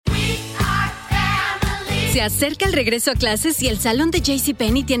Se acerca el regreso a clases y el salón de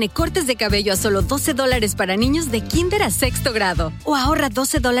JCPenney tiene cortes de cabello a solo $12 para niños de kinder a sexto grado. O ahorra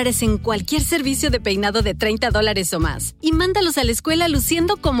 $12 en cualquier servicio de peinado de $30 o más. Y mándalos a la escuela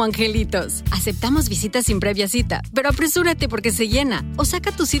luciendo como angelitos. Aceptamos visitas sin previa cita, pero apresúrate porque se llena. O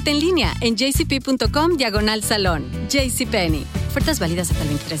saca tu cita en línea en jcp.com/salón. JCPenney. Ofertas válidas hasta el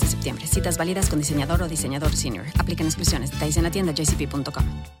 23 de septiembre. Citas válidas con diseñador o diseñador senior. Aplican exclusiones. Detalles en la tienda jcp.com.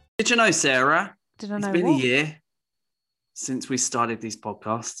 Did you know, Sarah? Did I It's know been what? a year since we started these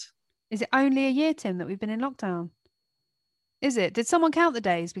podcasts. Is it only a year, Tim, that we've been in lockdown? Is it? Did someone count the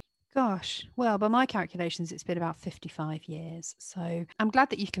days? Gosh, well, by my calculations, it's been about 55 years. So I'm glad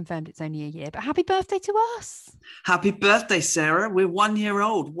that you've confirmed it's only a year. But happy birthday to us. Happy birthday, Sarah. We're 1 year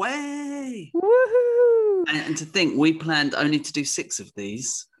old. Way! Woohoo! And to think we planned only to do 6 of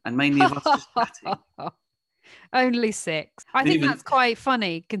these, and mainly of us just chatting. Only 6. I think Even- that's quite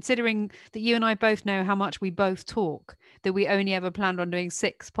funny, considering that you and I both know how much we both talk, that we only ever planned on doing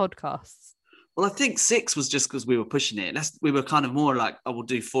 6 podcasts. Well, I think 6 was just because we were pushing it. We were kind of more like, oh, we'll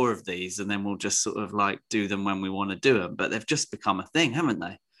do 4 of these, and then we'll just sort of like do them when we want to do them. But they've just become a thing, haven't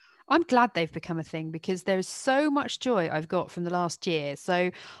they? I'm glad they've become a thing because there's so much joy I've got from the last year.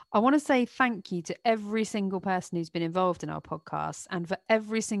 So I want to say thank you to every single person who's been involved in our podcast and for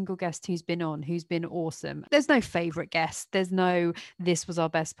every single guest who's been on, who's been awesome. There's no favorite guest. There's no, this was our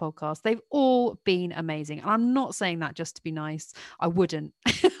best podcast. They've all been amazing. And I'm not saying that just to be nice. I wouldn't.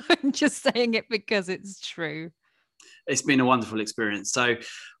 I'm just saying it because it's true. It's been a wonderful experience. So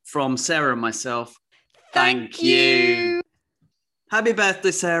from Sarah and myself, Thank you. Happy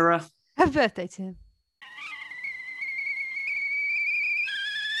birthday, Sarah. Happy birthday, Tim.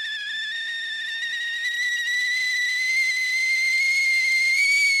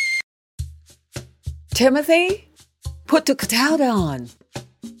 Timothy, put the kettle on.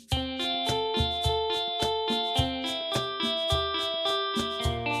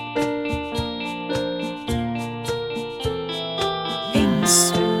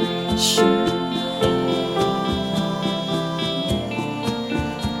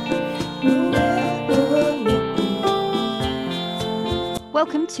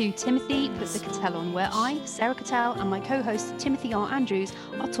 Welcome to Timothy Put the Kettle On, where I, Sarah Cattell, and my co-host Timothy R. Andrews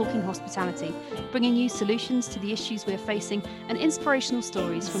are talking hospitality, bringing you solutions to the issues we're facing and inspirational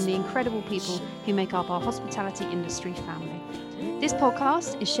stories from the incredible people who make up our hospitality industry family. This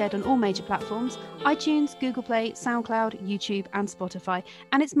podcast is shared on all major platforms, iTunes, Google Play, SoundCloud, YouTube, and Spotify,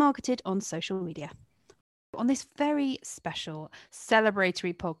 and it's marketed on social media. On this very special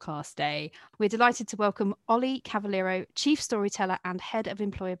celebratory podcast day, we're delighted to welcome Ollie Cavaliero, Chief Storyteller and Head of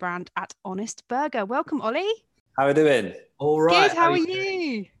Employer Brand at Honest Burger. Welcome, Ollie. How are we doing? All right. Good, how are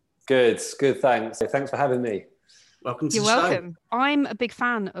you? Good, thanks. Thanks for having me. Welcome to You're the show. welcome. I'm a big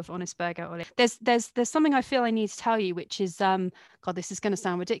fan of Honest Burger, Ollie. There's something I feel I need to tell you, which is, God, this is going to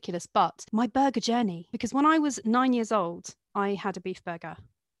sound ridiculous, but my burger journey. Because when I was 9 years old, I had a beef burger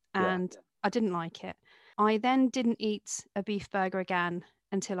and I didn't like it. I then didn't eat a beef burger again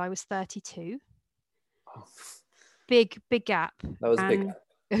until I was 32. Oh. Big gap. That was a big gap.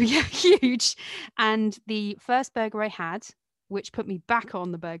 Yeah, huge. And the first burger I had, which put me back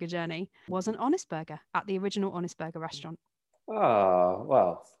on the burger journey, was an Honest Burger at the original Honest Burger restaurant. Oh,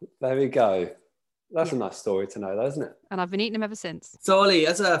 well, there we go. That's a nice story to know, though, isn't it? And I've been eating them ever since. So, Ollie,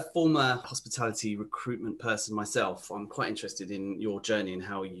 as a former hospitality recruitment person myself, I'm quite interested in your journey and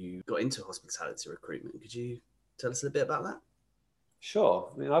how you got into hospitality recruitment. Could you tell us a little bit about that?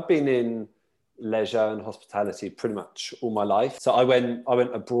 Sure. I mean, I've been in leisure and hospitality pretty much all my life. So I went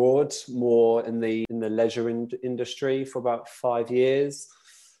abroad more in the leisure industry for about 5 years.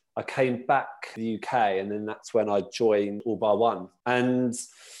 I came back to the UK, and then that's when I joined All Bar One. And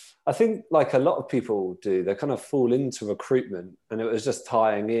I think, like a lot of people do, they kind of fall into recruitment, and it was just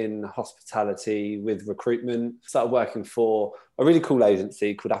tying in hospitality with recruitment. Started working for a really cool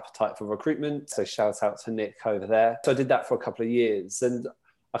agency called Appetite for Recruitment. So shout out to Nick over there. So I did that for a couple of years, and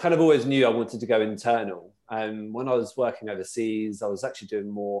I kind of always knew I wanted to go internal. When I was working overseas, I was actually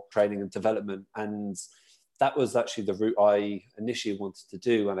doing more training and development, and that was actually the route I initially wanted to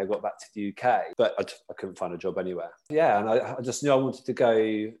do when I got back to the UK, but I couldn't find a job anywhere. Yeah, and I just knew I wanted to go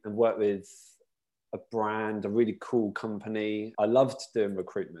and work with a brand, a really cool company. I loved doing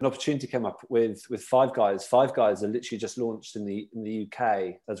recruitment. An opportunity came up with Five Guys. Five Guys are literally just launched in the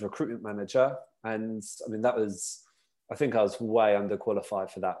UK as a recruitment manager. And I mean, I think I was way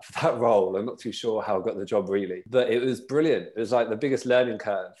underqualified for that role. I'm not too sure how I got the job really, but it was brilliant. It was like the biggest learning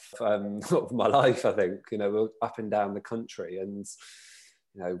curve of my life, I think. You know, we're up and down the country, and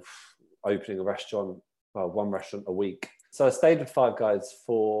you know, opening a restaurant, well, one restaurant a week So I stayed with Five Guys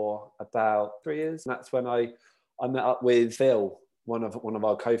for about 3 years. And that's when I met up with Phil, one of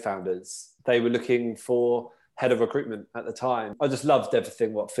our co-founders. They were looking for head of recruitment at the time. I just loved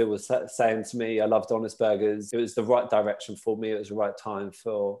everything what Phil was saying to me. I loved Honest Burgers. It was the right direction for me. It was the right time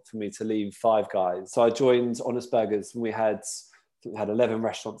for me to leave Five Guys. So I joined Honest Burgers, and we had 11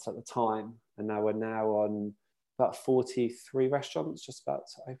 restaurants at the time. And now we're on about 43 restaurants, just about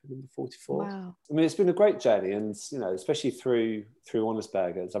to open number 44. Wow. I mean, it's been a great journey. And, especially through Honest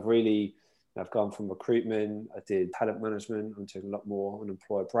Burgers, I've gone from recruitment, I did talent management, I'm doing a lot more on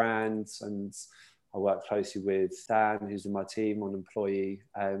employer brands, and I work closely with Dan, who's in my team, on employee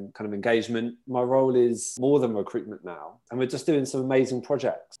kind of engagement. My role is more than recruitment now, and we're just doing some amazing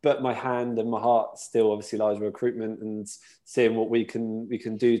projects. But my hand and my heart still obviously lies with recruitment and seeing what we can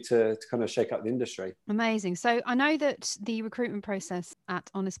do to kind of shake up the industry. Amazing. So I know that the recruitment process at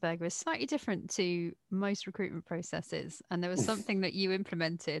Honest Burger is slightly different to most recruitment processes, and there was something that you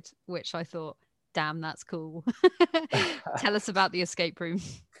implemented, which I thought, damn, that's cool. Tell us about the escape room.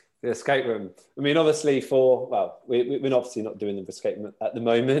 The escape room. I mean, obviously we're obviously not doing the escape room at the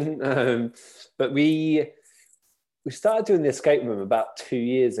moment, but we started doing the escape room about 2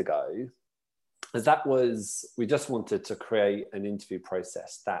 years ago. As we just wanted to create an interview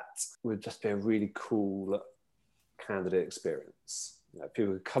process that would just be a really cool candidate experience.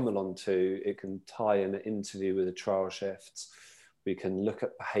 People could come along to, it can tie in an interview with a trial shift. We can look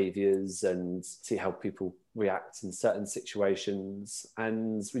at behaviours and see how people react in certain situations.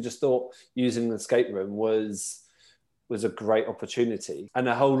 And we just thought using the escape room was a great opportunity and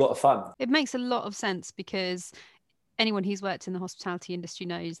a whole lot of fun. It makes a lot of sense, because anyone who's worked in the hospitality industry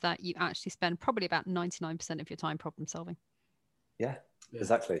knows that you actually spend probably about 99% of your time problem solving. Yeah,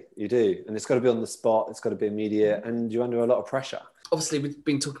 exactly. You do. And it's got to be on the spot. It's got to be immediate. And you're under a lot of pressure. Obviously, we've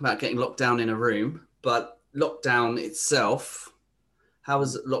been talking about getting locked down in a room, but lockdown itself, how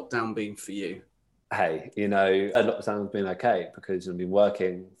has lockdown been for you? Hey, lockdown's been okay because I've been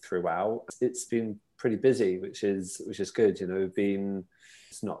working throughout. It's been pretty busy, which is good.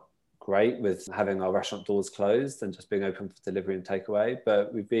 It's not great with having our restaurant doors closed and just being open for delivery and takeaway,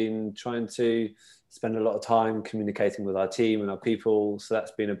 but we've been trying to spend a lot of time communicating with our team and our people. So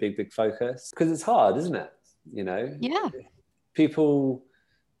that's been a big focus, because it's hard, isn't it? Yeah. People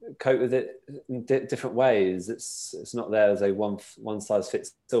cope with it in different ways. It's not there as a one size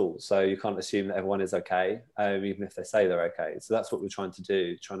fits all, so you can't assume that everyone is okay, even if they say they're okay. So that's what we're trying to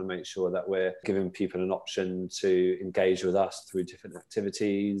do, trying to make sure that we're giving people an option to engage with us through different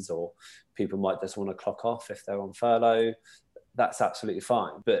activities, or people might just want to clock off if they're on furlough. That's absolutely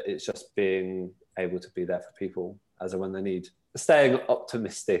fine, but it's just being able to be there for people as and when they need. Staying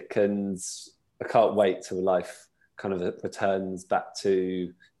optimistic, and I can't wait till life kind of returns back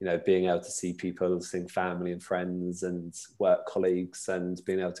to, being able to see people, seeing family and friends and work colleagues, and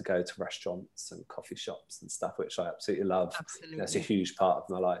being able to go to restaurants and coffee shops and stuff, which I absolutely love. Absolutely. That's a huge part of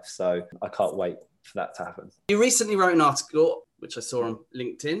my life. So I can't wait for that to happen. You recently wrote an article, which I saw on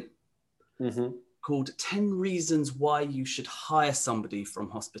LinkedIn, mm-hmm. called 10 Reasons Why You Should Hire Somebody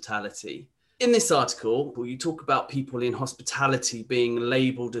from Hospitality. In this article, you talk about people in hospitality being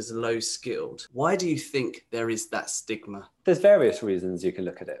labelled as low-skilled. Why do you think there is that stigma? There's various reasons you can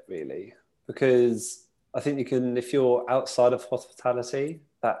look at it, really, because I think you can, if you're outside of hospitality,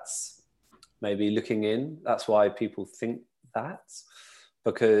 that's maybe looking in. That's why people think that,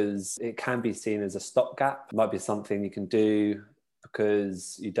 because it can be seen as a stopgap. It might be something you can do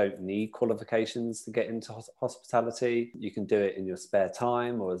because you don't need qualifications to get into hospitality. You can do it in your spare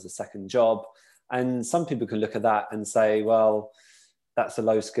time or as a second job. And some people can look at that and say, well, that's a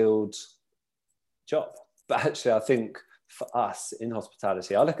low-skilled job. But actually, I think for us in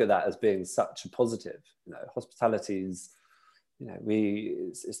hospitality, I look at that as being such a positive. Hospitality is,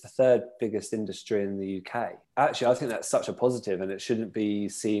 it's the third biggest industry in the UK. Actually, I think that's such a positive, and it shouldn't be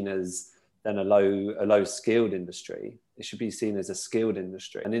seen as then a low-skilled industry. It should be seen as a skilled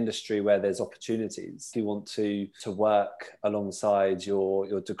industry, an industry where there's opportunities. If you want to work alongside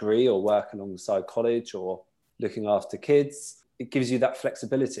your degree, or work alongside college, or looking after kids, it gives you that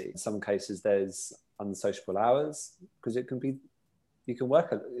flexibility. In some cases, there's unsociable hours, because you can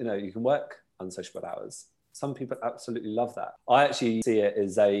work unsociable hours. Some people absolutely love that. I actually see it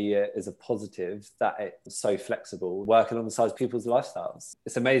as a positive that it's so flexible, working alongside people's lifestyles.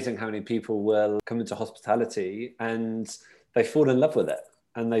 It's amazing how many people will come into hospitality and they fall in love with it,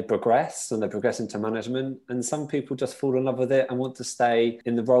 and they progress into management. And some people just fall in love with it and want to stay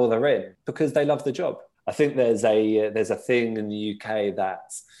in the role they're in because they love the job. I think there's a thing in the UK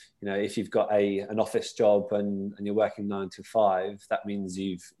that, if you've got an office job and you're working 9 to 5, that means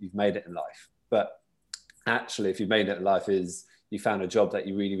you've made it in life. But actually, if you've made it in life, is you found a job that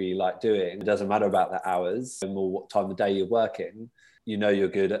you really, really like doing. It doesn't matter about the hours or what time of day you're working. You know you're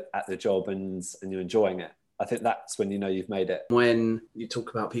good at the job and you're enjoying it. I think that's when you know you've made it. When you talk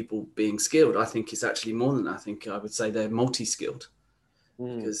about people being skilled, I think it's actually more than that. I think I would say they're multi-skilled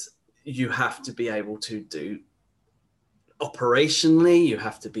because you have to be able to do operationally, you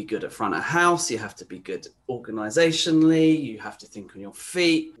have to be good at front of house, you have to be good organizationally, you have to think on your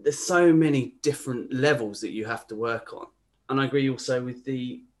feet. There's so many different levels that you have to work on. And I agree also with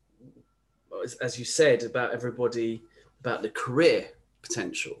as you said, about everybody, about the career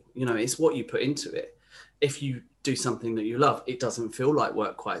potential. You know, it's what you put into it. If you do something that you love, it doesn't feel like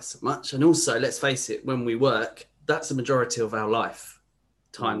work quite so much. And also, let's face it, when we work, that's the majority of our life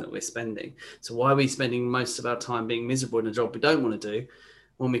time that we're spending. So why are we spending most of our time being miserable in a job we don't want to do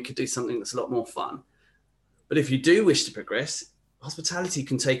when we could do something that's a lot more fun? But if you do wish to progress, hospitality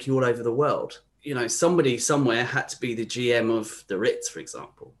can take you all over the world. You know, somebody somewhere had to be the GM of the Ritz, for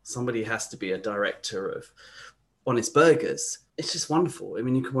example. Somebody has to be a director of Honest Burgers. It's just wonderful. I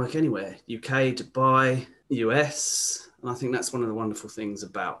mean, you can work anywhere, UK, Dubai, US. And I think that's one of the wonderful things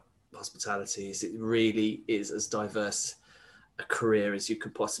about hospitality is it really is as diverse a career as you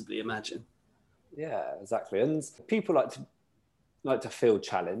could possibly imagine. Yeah, exactly. And people like to feel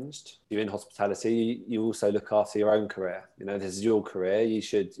challenged. You're in hospitality, you also look after your own career. You know, this is your career. You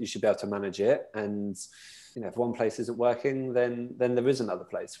should be able to manage it. And you know, if one place isn't working, then there is another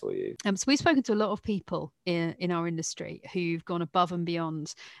place for you. So we've spoken to a lot of people in our industry who've gone above and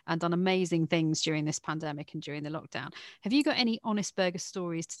beyond and done amazing things during this pandemic and during the lockdown. Have you got any Honest Burger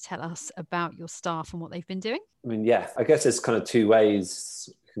stories to tell us about your staff and what they've been doing? I mean, yeah, I guess there's kind of two ways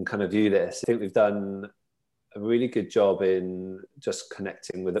you can kind of view this. I think we've done a really good job in just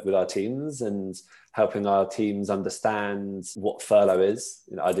connecting with our teams and helping our teams understand what furlough is.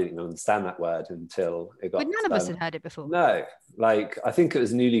 You know, I didn't even understand that word until it got. But none of us had heard it before. No, like I think it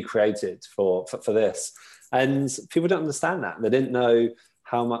was newly created for this, and people don't understand that. They didn't know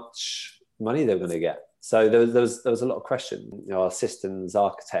how much money they were going to get. So there was a lot of question. You know, our systems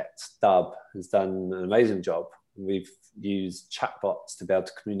architect Dub has done an amazing job. We've used chatbots to be able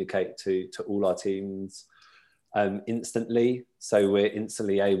to communicate to all our teams instantly, so we're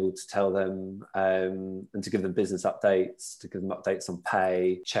instantly able to tell them and to give them business updates, to give them updates on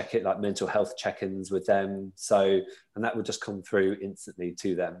pay, check it, like mental health check-ins with them. So, and that would just come through instantly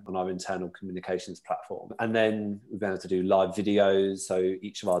to them on our internal communications platform. And then we've been able to do live videos. So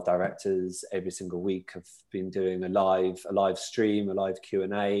each of our directors every single week have been doing a live stream, a live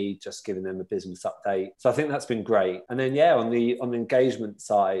Q&A, just giving them a business update. So I think that's been great. And then on the engagement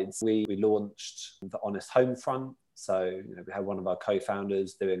side, we launched the Honest Homefront. So, you know, we had one of our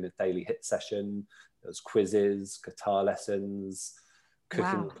co-founders doing a daily hit session. There was quizzes, guitar lessons,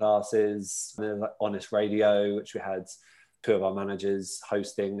 cooking classes, and then like Honest Radio, which we had two of our managers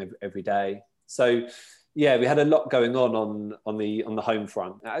hosting every day. So, yeah, we had a lot going on the home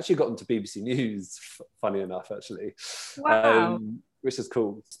front. I actually got into BBC News, funny enough, actually. Wow. Which is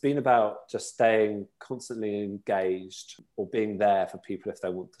cool. It's been about just staying constantly engaged or being there for people if they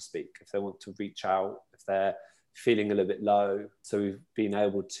want to speak, if they want to reach out, if they're feeling a little bit low. So we've been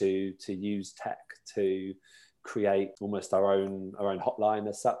able to use tech to create almost our own hotline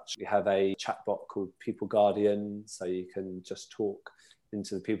as such. We have a chatbot called People Guardian, so you can just talk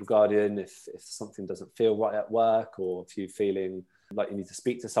into the People Guardian if something doesn't feel right at work, or if you're feeling like you need to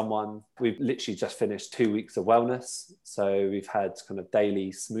speak to someone. We've literally just finished 2 weeks of wellness. So we've had kind of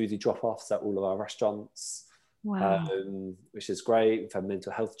daily smoothie drop-offs at all of our restaurants. Wow. Which is great. We've had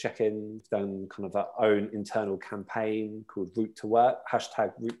mental health check-ins, done kind of our own internal campaign called Route to Work,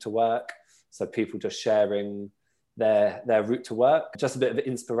 #RouteToWork. So people just sharing their route to work, just a bit of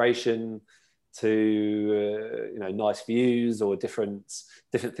inspiration to nice views or different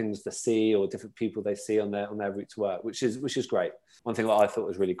things to see, or different people they see on their route to work, which is great. One thing that I thought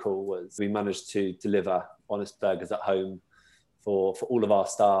was really cool was we managed to deliver Honest Burgers at home for all of our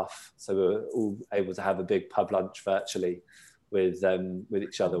staff, so we were all able to have a big pub lunch virtually with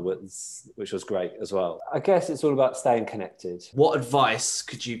each other, which was great as well. I guess it's all about staying connected. What advice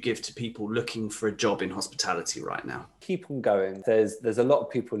could you give to people looking for a job in hospitality right now? Keep on going. There's a lot of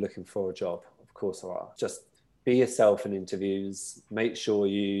people looking for a job. Of course there are. Just be yourself in interviews. Make sure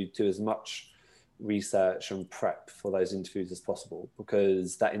you do as much research and prep for those interviews as possible,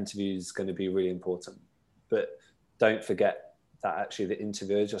 because that interview is going to be really important. But don't forget that actually the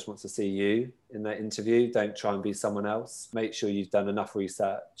interviewer just wants to see you in that interview. Don't try and be someone else. Make sure you've done enough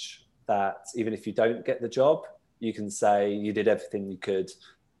research that even if you don't get the job, you can say you did everything you could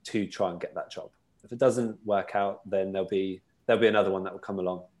to try and get that job. If it doesn't work out, then there'll be another one that will come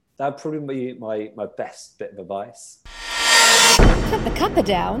along That'd probably be my best bit of advice. Put the cuppa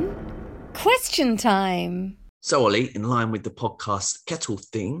down. Question time. So, Ollie, in line with the podcast kettle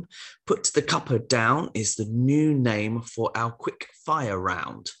theme, Put the Cuppa Down is the new name for our quick fire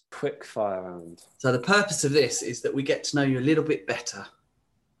round. Quick fire round. So the purpose of this is that we get to know you a little bit better.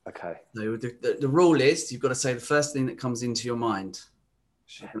 Okay. So the rule is you've got to say the first thing that comes into your mind.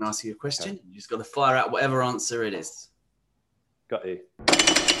 Shit. I can ask you a question. Okay. You just got to fire out whatever answer it is. Got you.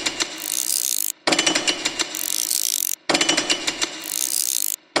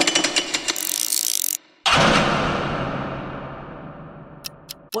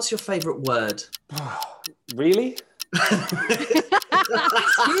 What's your favourite word? Really?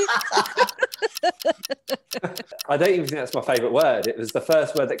 I don't even think that's my favourite word. It was the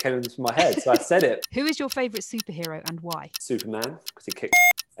first word that came into my head, so I said it. Who is your favourite superhero and why? Superman, because he kicks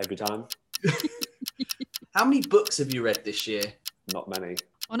every time. How many books have you read this year? Not many.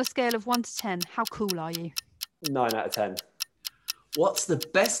 On a scale of 1 to 10, how cool are you? 9 out of 10. What's the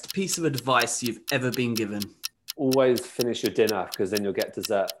best piece of advice you've ever been given? Always finish your dinner, because then you'll get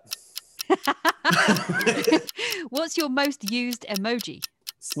dessert. What's your most used emoji?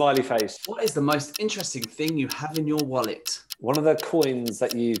 Smiley face. What is the most interesting thing you have in your wallet? One of the coins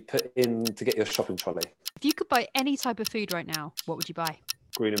that you put in to get your shopping trolley. If you could buy any type of food right now, what would you buy?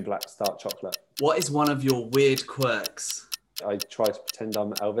 Green and black dark chocolate. What is one of your weird quirks? I try to pretend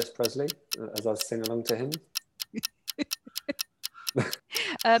I'm Elvis Presley as I sing along to him.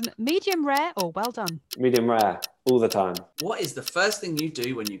 Medium rare or well done? Medium rare, all the time. What is the first thing you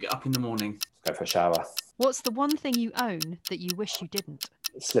do when you get up in the morning? Go for a shower. What's the one thing you own that you wish you didn't?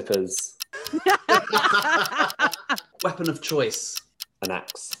 Slippers. Weapon of choice. An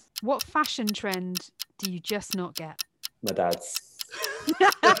axe. What fashion trend do you just not get? My dad's.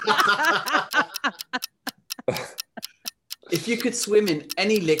 If you could swim in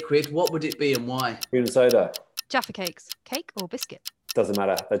any liquid, what would it be and why? Green soda. Jaffa cakes, cake or biscuit? Doesn't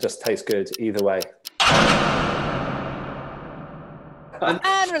matter. They just taste good either way.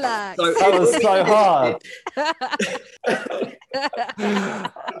 And relax. That was so hard.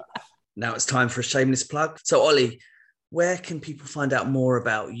 Now it's time for a shameless plug. So, Ollie, where can people find out more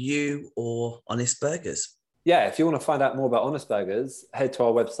about you or Honest Burgers? Yeah, if you want to find out more about Honest Burgers, head to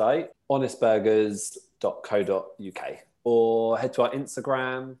our website, honestburgers.co.uk, or head to our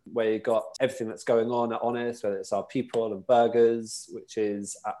Instagram, where you've got everything that's going on at Honest, whether it's our people and burgers, which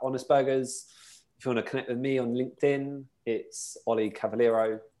is at Honest Burgers. If you want to connect with me on LinkedIn, it's Ollie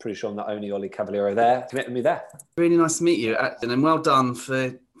Cavaliero. Pretty sure I'm the only Ollie Cavaliero there. Connect with me there. Really nice to meet you, and well done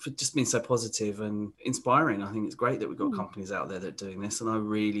for just being so positive and inspiring. I think it's great that we've got companies out there that are doing this, and I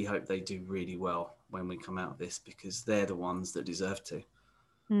really hope they do really well when we come out of this, because they're the ones that deserve to.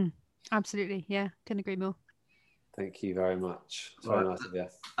 Absolutely, yeah, couldn't agree more. Thank you very much. It's very nice of you.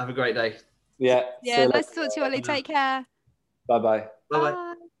 Have a great day. Yeah. Yeah, nice to talk to you, Ollie. Take care. Bye-bye.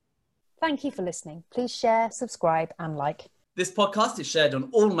 Bye-bye. Thank you for listening. Please share, subscribe, and like. This podcast is shared on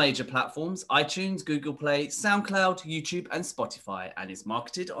all major platforms: iTunes, Google Play, SoundCloud, YouTube, and Spotify, and is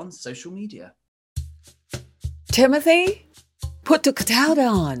marketed on social media. Timothy, put the kettle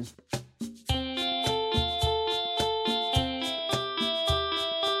on.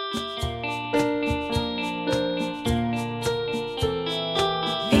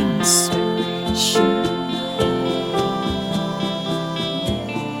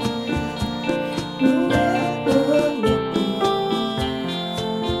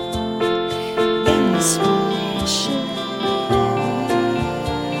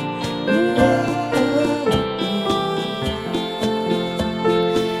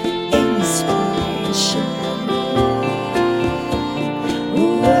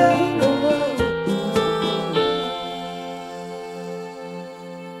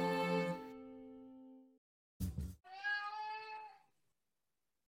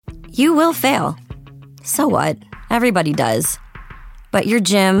 You will fail. So what? Everybody does. But your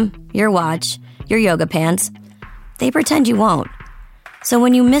gym, your watch, your yoga pants, they pretend you won't. So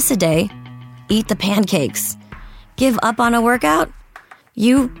when you miss a day, eat the pancakes. Give up on a workout?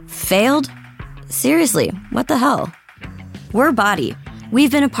 You failed? Seriously, what the hell? We're Body.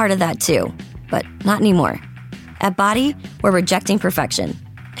 We've been a part of that too, but not anymore. At Body, we're rejecting perfection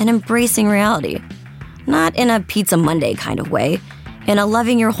and embracing reality. Not in a Pizza Monday kind of way, in a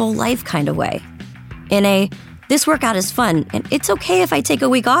loving your whole life kind of way. In a, this workout is fun and it's okay if I take a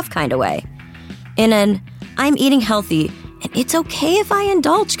week off kind of way. In an, I'm eating healthy and it's okay if I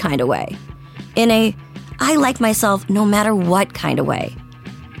indulge kind of way. In a, I like myself no matter what kind of way.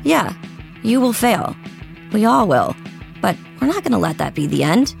 Yeah, you will fail. We all will. But we're not going to let that be the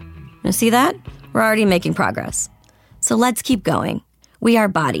end. You see that? We're already making progress. So let's keep going. We are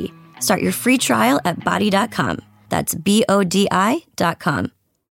Body. Start your free trial at body.com. That's BODI.com.